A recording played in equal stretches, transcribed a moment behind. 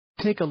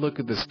Take a look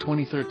at this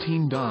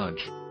 2013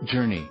 Dodge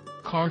Journey.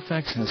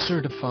 Carfax has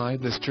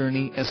certified this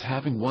Journey as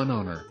having one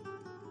owner.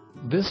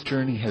 This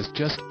Journey has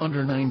just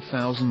under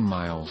 9,000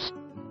 miles.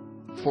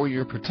 For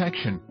your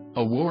protection,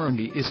 a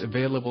warranty is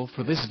available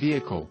for this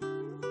vehicle.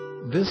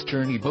 This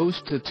Journey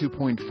boasts a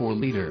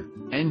 2.4-liter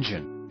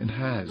engine and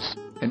has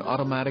an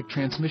automatic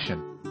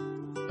transmission.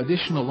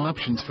 Additional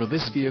options for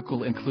this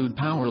vehicle include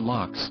power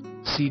locks,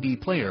 CD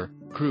player,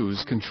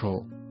 cruise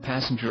control,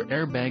 passenger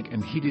airbag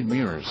and heated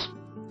mirrors.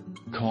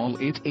 Call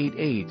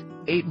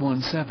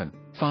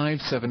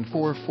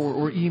 888-817-5744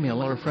 or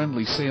email our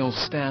friendly sales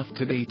staff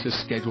today to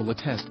schedule a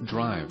test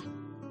drive.